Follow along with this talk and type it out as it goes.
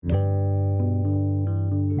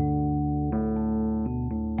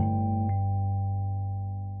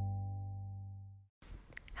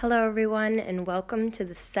Hello, everyone, and welcome to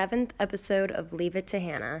the 7th episode of Leave It to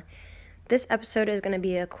Hannah. This episode is going to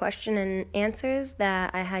be a question and answers that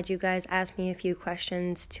I had you guys ask me a few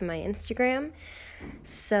questions to my Instagram.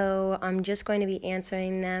 So I'm just going to be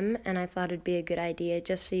answering them, and I thought it'd be a good idea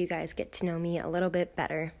just so you guys get to know me a little bit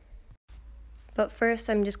better. But first,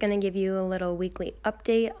 I'm just going to give you a little weekly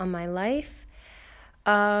update on my life.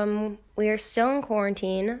 We are still in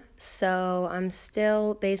quarantine, so I'm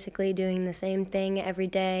still basically doing the same thing every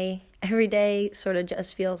day. Every day sort of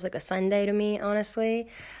just feels like a Sunday to me, honestly.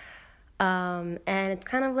 And it's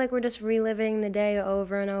kind of like we're just reliving the day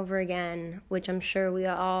over and over again, which I'm sure we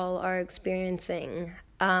all are experiencing.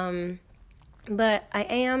 But I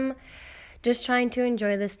am just trying to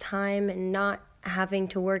enjoy this time and not having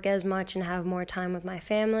to work as much and have more time with my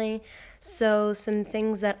family. So some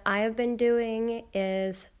things that I have been doing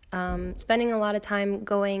is spending a lot of time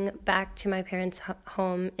going back to my parents'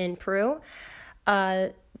 home in Peru.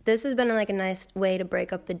 This has been like a nice way to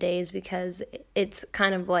break up the days because it's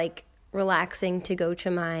kind of like relaxing to go to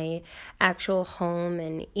my actual home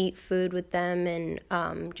and eat food with them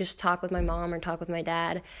and just talk with my mom or talk with my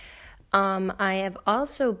dad. I have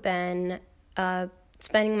also been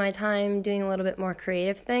spending my time doing a little bit more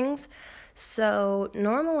creative things. So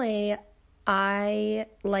normally I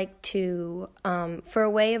like to, for a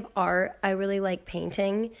way of art, I really like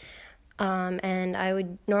painting. And I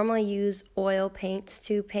would normally use oil paints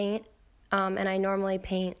to paint. And I normally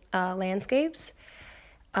paint landscapes.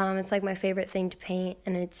 It's like my favorite thing to paint,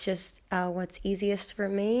 and it's just what's easiest for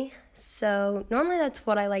me. So normally that's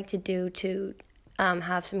what I like to do to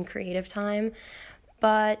have some creative time.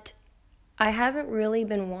 But I haven't really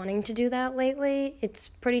been wanting to do that lately. It's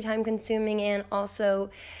pretty time consuming, and also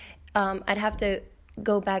I'd have to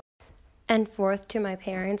go back and forth to my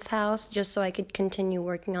parents' house just so I could continue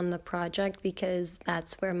working on the project because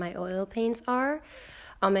that's where my oil paints are.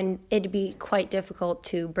 And it'd be quite difficult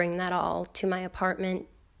to bring that all to my apartment,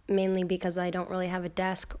 mainly because I don't really have a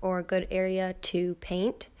desk or a good area to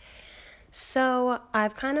paint. So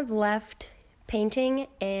I've kind of left painting,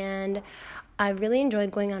 and I've really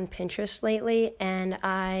enjoyed going on Pinterest lately, and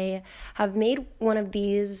I have made one of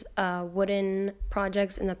these wooden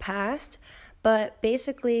projects in the past, but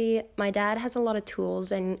basically my dad has a lot of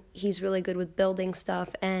tools and he's really good with building stuff,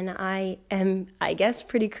 and I am, I guess,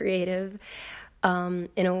 pretty creative in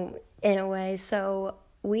a way. So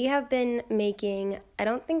we have been making, I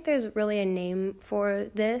don't think there's really a name for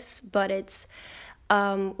this, but it's,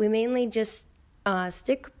 we mainly just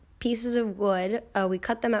stick pieces of wood. We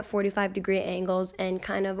cut them at 45-degree angles and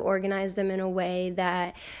kind of organize them in a way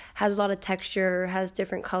that has a lot of texture, has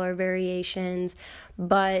different color variations.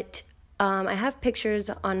 But I have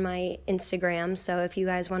pictures on my Instagram, so if you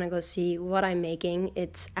guys want to go see what I'm making,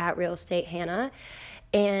 it's at Real Estate Hannah,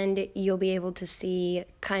 and you'll be able to see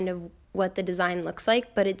kind of what the design looks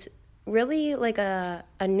like. But it's really like a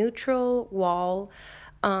neutral wall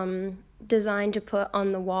design to put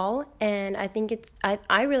on the wall, and I think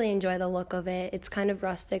I really enjoy the look of it. It's kind of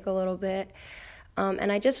rustic a little bit,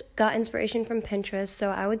 and I just got inspiration from Pinterest.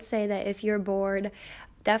 So I would say that if you're bored,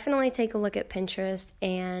 definitely take a look at Pinterest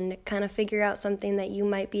and kind of figure out something that you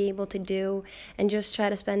might be able to do and just try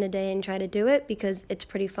to spend a day and try to do it because it's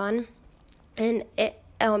pretty fun. And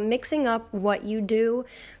mixing up what you do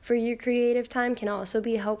for your creative time can also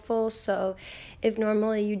be helpful. So if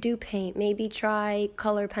normally you do paint, maybe try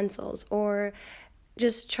color pencils or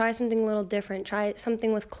just try something a little different. Try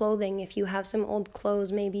something with clothing. If you have some old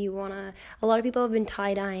clothes, maybe you want to, a lot of people have been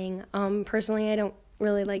tie-dyeing. Personally, I don't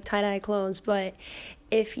really like tie-dye clothes, but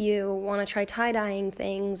if you want to try tie-dyeing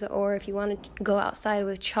things, or if you want to go outside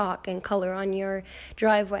with chalk and color on your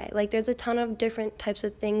driveway, like there's a ton of different types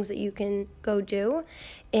of things that you can go do,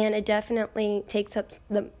 and it definitely takes up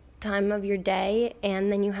the time of your day,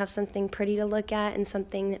 and then you have something pretty to look at and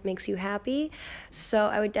something that makes you happy. So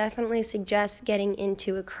I would definitely suggest getting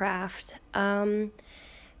into a craft.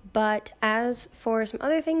 But as for some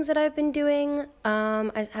other things that I've been doing,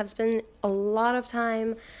 I have spent a lot of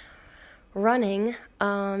time running.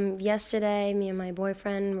 Yesterday, me and my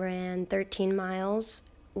boyfriend ran 13 miles,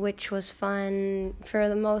 which was fun. For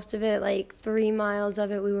the most of it, like 3 miles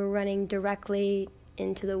of it, we were running directly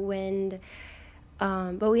into the wind.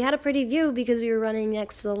 But we had a pretty view because we were running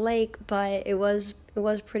next to the lake, but it was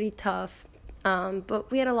pretty tough. But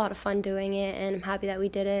we had a lot of fun doing it, and I'm happy that we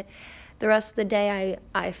did it. The rest of the day,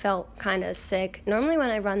 I felt kind of sick. Normally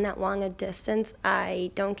when I run that long a distance,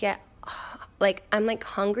 I don't get, I'm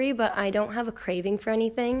hungry, but I don't have a craving for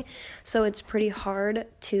anything. So it's pretty hard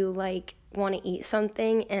to want to eat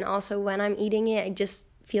something. And also when I'm eating it, I just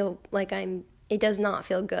feel like I'm it does not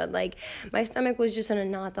feel good. Like, my stomach was just in a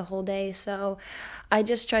knot the whole day, so I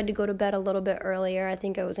just tried to go to bed a little bit earlier. I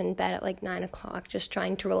think I was in bed at like 9 o'clock, just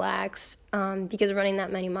trying to relax, because running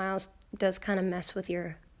that many miles does kind of mess with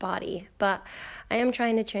your body. But I am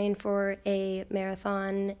trying to train for a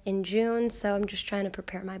marathon in June, so I'm just trying to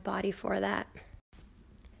prepare my body for that.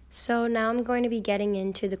 So now I'm going to be getting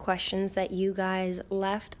into the questions that you guys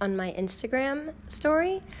left on my Instagram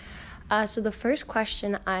story. So the first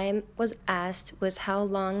question I was asked was, how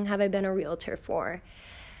long have I been a realtor for?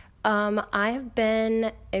 I have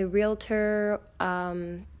been a realtor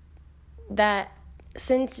that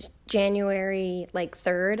since January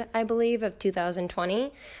 3rd, I believe, of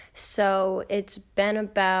 2020. So it's been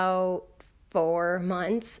about 4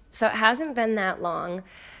 months. So it hasn't been that long.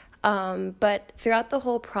 But throughout the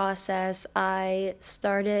whole process, I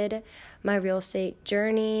started my real estate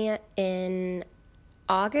journey in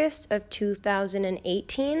August of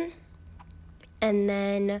 2018, and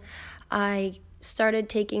then I started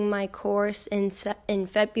taking my course in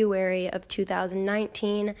February of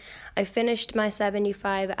 2019. I finished my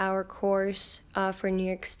 75-hour course for New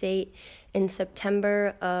York State in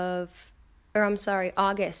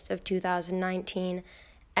August of 2019.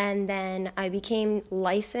 And then I became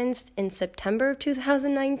licensed in September of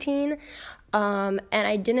 2019. And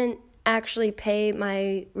I didn't actually pay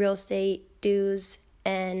my real estate dues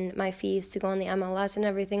and my fees to go on the MLS and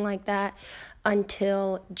everything like that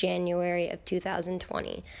until January of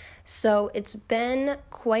 2020. So it's been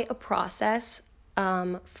quite a process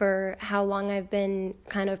for how long I've been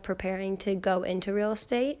kind of preparing to go into real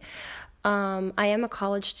estate. I am a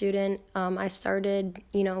college student. I started,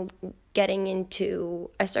 I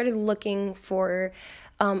started looking for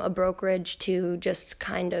a brokerage to just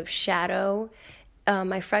kind of shadow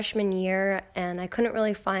my freshman year, and I couldn't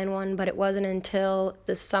really find one, but it wasn't until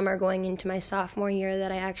the summer going into my sophomore year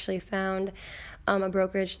that I actually found a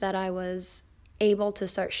brokerage that I was able to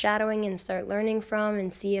start shadowing and start learning from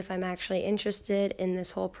and see if I'm actually interested in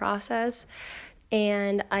this whole process.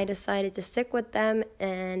 And I decided to stick with them,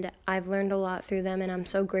 and I've learned a lot through them, and I'm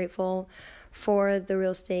so grateful for the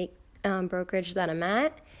real estate brokerage that I'm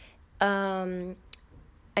at.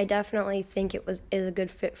 I definitely think is a good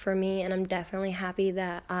fit for me, and I'm definitely happy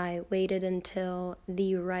that I waited until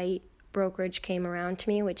the right brokerage came around to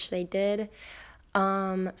me, which they did.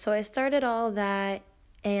 So I started all that,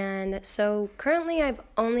 and so currently I've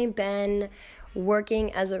only been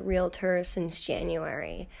working as a realtor since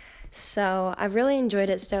January. So I've really enjoyed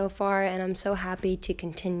it so far, and I'm so happy to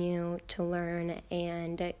continue to learn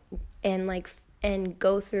and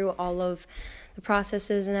go through all of the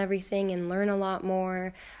processes and everything and learn a lot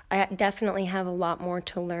more. I definitely have a lot more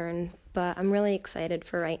to learn, but I'm really excited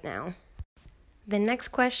for right now. The next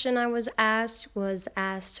question I was asked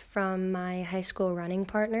from my high school running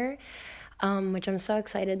partner, which I'm so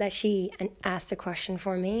excited that she asked a question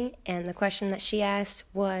for me. And the question that she asked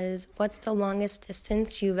was, what's the longest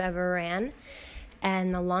distance you've ever ran?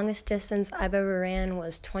 And the longest distance I've ever ran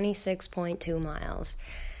was 26.2 miles,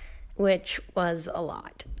 which was a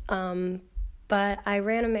lot. But I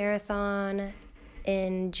ran a marathon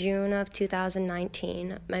in June of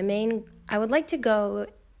 2019. I would like to go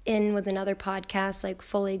in with another podcast,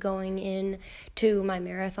 fully going in to my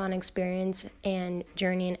marathon experience and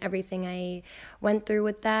journey and everything I went through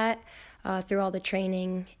with that, through all the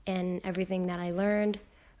training and everything that I learned.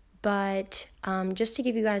 But just to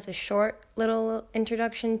give you guys a short little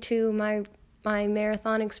introduction to my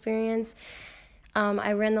marathon experience,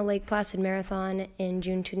 I ran the Lake Placid Marathon in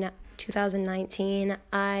June 2019.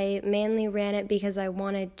 I mainly ran it because I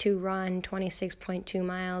wanted to run 26.2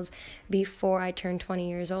 miles before I turned 20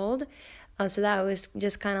 years old. So that was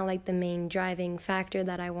just kind of like the main driving factor,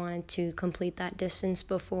 that I wanted to complete that distance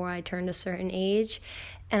before I turned a certain age.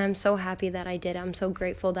 And I'm so happy that I did. I'm so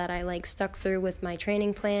grateful that I stuck through with my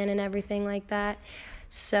training plan and everything like that.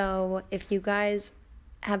 So if you guys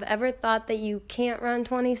have ever thought that you can't run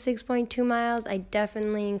 26.2 miles, I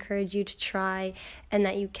definitely encourage you to try, and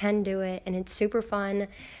that you can do it, and it's super fun.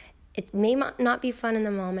 It may not be fun in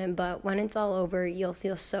the moment, but when it's all over, you'll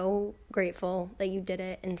feel so grateful that you did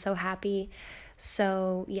it and so happy.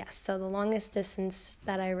 So yes, so the longest distance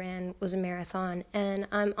that I ran was a marathon, and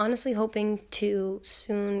I'm honestly hoping to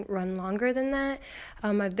soon run longer than that.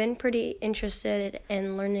 I've been pretty interested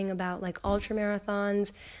in learning about ultra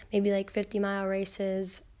marathons, maybe 50-mile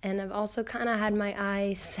races, and I've also kind of had my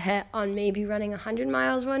eyes set on maybe running 100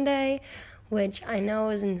 miles one day, which I know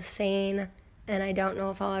is insane, and I don't know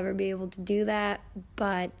if I'll ever be able to do that,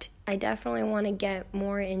 but I definitely want to get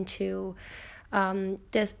more into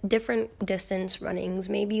different distance runnings,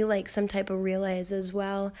 maybe like some type of relays as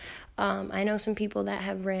well. I know some people that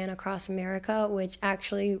have ran across America, which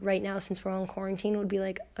actually right now, since we're on quarantine, would be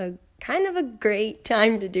like a kind of a great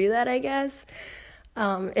time to do that, I guess.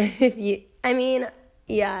 It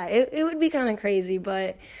would be kind of crazy,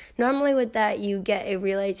 but normally with that, you get a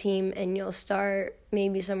relay team and you'll start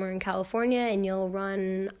maybe somewhere in California and you'll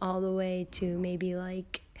run all the way to maybe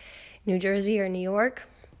like New Jersey or New York.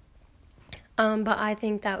 But I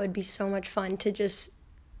think that would be so much fun to just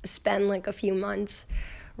spend like a few months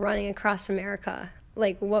running across America.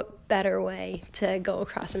 Like, what better way to go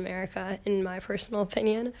across America, in my personal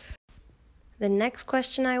opinion? The next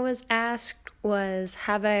question I was asked was,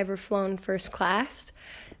 have I ever flown first class?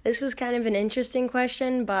 This was kind of an interesting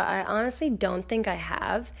question, but I honestly don't think I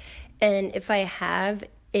have. And if I have,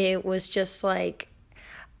 it was just like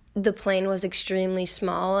the plane was extremely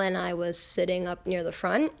small and I was sitting up near the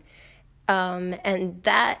front. And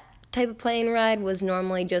that type of plane ride was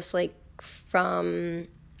normally just like from,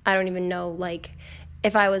 I don't even know, like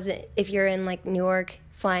if you're in like Newark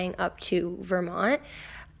flying up to Vermont,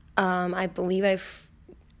 I believe I've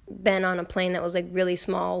been on a plane that was like really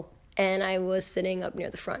small and I was sitting up near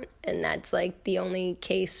the front. And that's like the only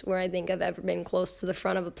case where I think I've ever been close to the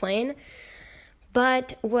front of a plane.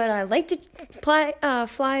 But would I like to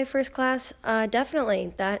fly first class?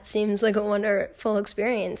 Definitely. That seems like a wonderful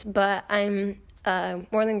experience. But I'm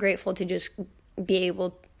more than grateful to just be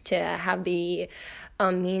able to have the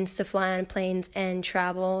means to fly on planes and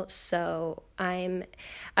travel. So I've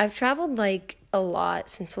traveled like a lot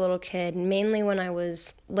since a little kid. Mainly when I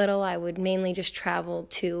was little, I would mainly just travel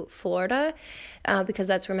to Florida because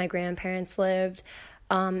that's where my grandparents lived.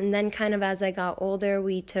 And then kind of as I got older,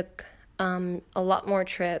 we took a lot more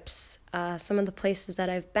trips. Some of the places that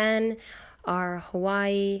I've been are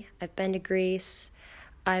Hawaii. I've been to Greece.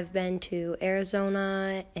 I've been to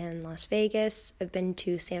Arizona and Las Vegas. I've been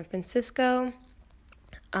to San Francisco.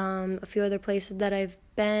 A few other places that I've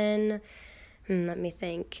been. Let me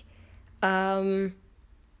think. I've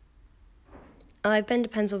been to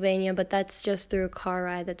Pennsylvania, but that's just through a car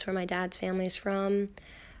ride. That's where my dad's family's from.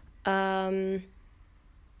 And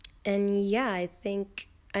yeah,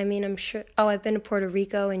 I'm sure. Oh, I've been to Puerto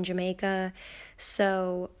Rico and Jamaica.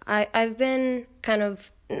 So I've been kind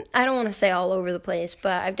of, I don't want to say all over the place,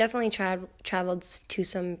 but I've definitely traveled to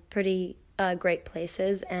some pretty great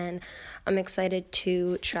places, and I'm excited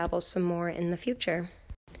to travel some more in the future.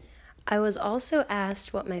 I was also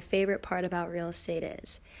asked what my favorite part about real estate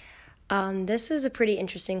is. This is a pretty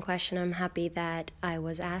interesting question. I'm happy that I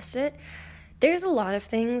was asked it. There's a lot of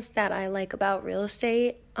things that I like about real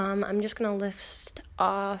estate. I'm just going to list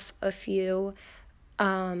off a few.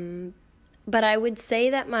 But I would say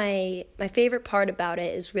that my favorite part about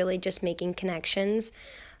it is really just making connections.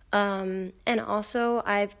 And also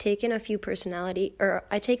I've taken a personality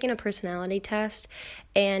test,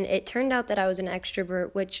 and it turned out that I was an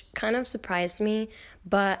extrovert, which kind of surprised me,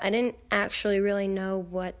 but I didn't actually really know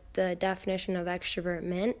what the definition of extrovert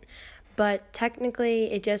meant. But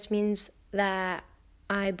technically it just means that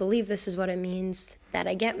I believe this is what it means, that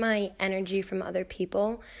I get my energy from other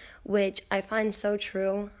people, which I find so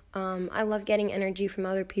true. I love getting energy from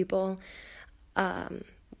other people.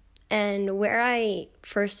 And where I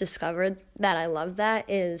first discovered that I love that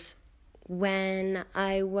is when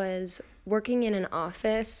I was working in an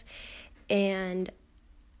office, and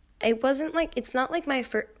it's not like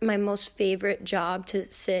my most favorite job to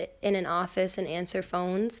sit in an office and answer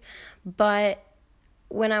phones, but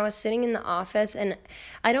when I was sitting in the office, and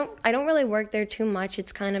I don't really work there too much.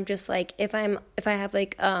 It's kind of just like if I have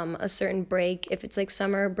like a certain break, if it's like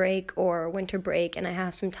summer break or winter break and I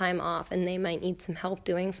have some time off and they might need some help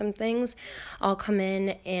doing some things, I'll come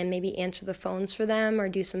in and maybe answer the phones for them or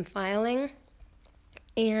do some filing.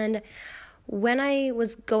 And when I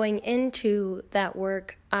was going into that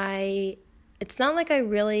work, it's not like I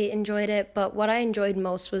really enjoyed it, but what I enjoyed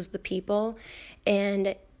most was the people.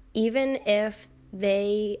 And even if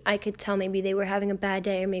I could tell maybe they were having a bad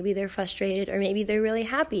day, or maybe they're frustrated, or maybe they're really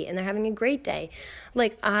happy and they're having a great day.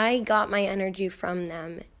 Like, I got my energy from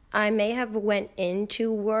them. I may have went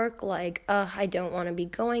into work like, I don't want to be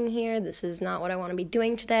going here. This is not what I want to be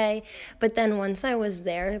doing today. But then once I was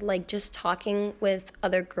there, like just talking with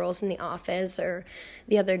other girls in the office or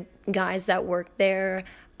the other guys that work there,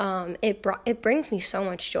 it brings me so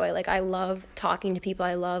much joy. Like, I love talking to people.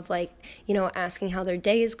 I love, like, asking how their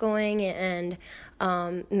day is going, and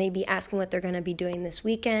maybe asking what they're going to be doing this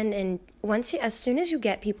weekend. And as soon as you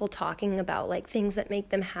get people talking about like things that make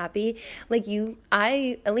them happy, like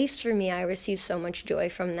at least for me, I receive so much joy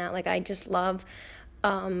from that. Like, I just love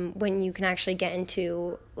when you can actually get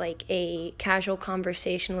into like a casual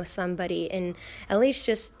conversation with somebody and at least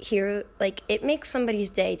just hear, like, it makes somebody's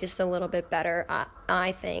day just a little bit better,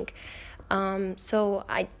 I think. So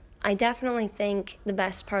I definitely think the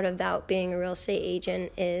best part about being a real estate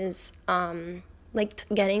agent is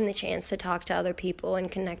getting the chance to talk to other people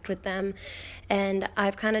and connect with them. And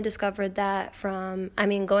I've kind of discovered that from,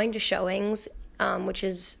 going to showings, which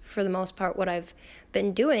is for the most part what I've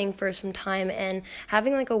been doing for some time, and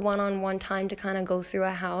having like a one-on-one time to kind of go through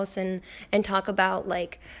a house and talk about,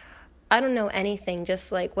 like, I don't know, anything,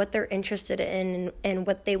 just like what they're interested in and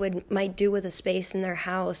what they might do with a space in their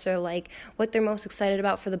house, or like what they're most excited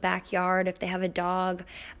about for the backyard, if they have a dog,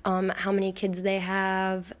 how many kids they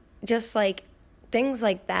have, just like things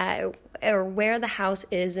like that, or where the house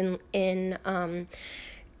is in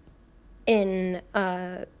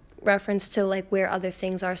reference to like where other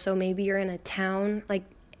things are. So maybe you're in a town, like,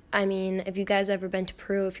 if you guys ever been to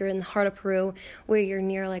Peru, if you're in the heart of Peru, where you're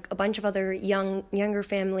near like a bunch of other younger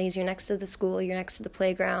families, you're next to the school, you're next to the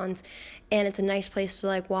playgrounds, and it's a nice place to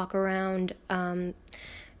like walk around.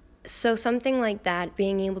 So something like that,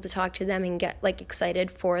 being able to talk to them and get like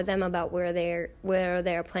excited for them about where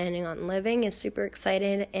they're planning on living is super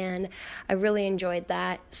excited, and I really enjoyed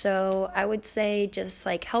that. So I would say just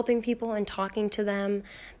like helping people and talking to them,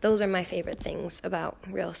 those are my favorite things about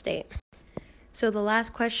real estate. So the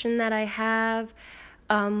last question that I have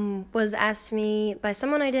was asked me by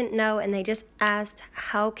someone I didn't know, and they just asked,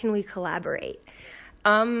 how can we collaborate?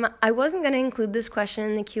 I wasn't going to include this question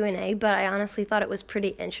in the Q&A, but I honestly thought it was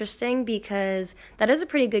pretty interesting because that is a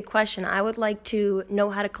pretty good question. I would like to know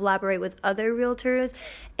how to collaborate with other realtors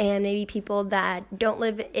and maybe people that don't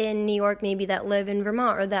live in New York, maybe that live in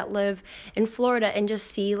Vermont or that live in Florida, and just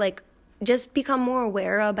see, like, just become more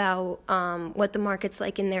aware about what the market's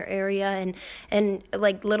like in their area, and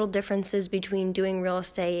like little differences between doing real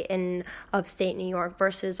estate in upstate New York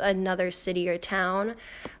versus another city or town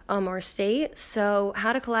or state. So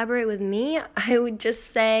how to collaborate with me, I would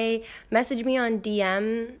just say message me on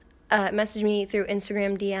DM, message me through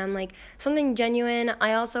Instagram DM, like something genuine.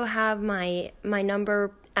 I also have my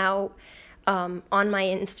number out on my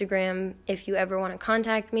Instagram if you ever want to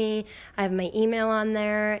contact me. I have my email on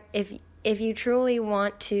there. If you truly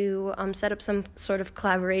want to set up some sort of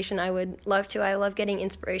collaboration, I would love to. I love getting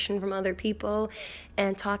inspiration from other people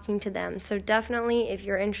and talking to them. So definitely, if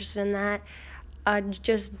you're interested in that,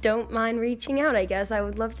 just don't mind reaching out, I guess. I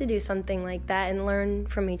would love to do something like that and learn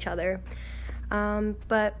from each other.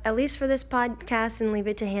 But at least for this podcast and Leave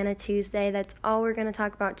It to Hannah Tuesday, that's all we're going to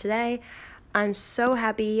talk about today. I'm so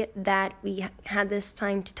happy that we had this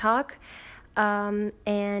time to talk.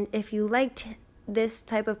 And if you liked this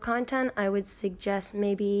type of content, I would suggest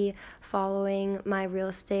maybe following my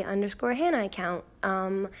realestate_Hannah account.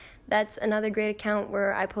 That's another great account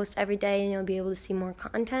where I post every day and you'll be able to see more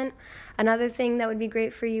content. Another thing that would be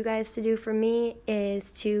great for you guys to do for me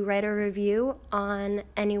is to write a review on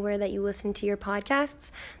anywhere that you listen to your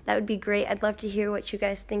podcasts. That would be great. I'd love to hear what you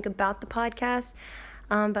guys think about the podcast.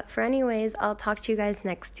 But for anyways, I'll talk to you guys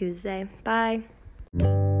next Tuesday. Bye.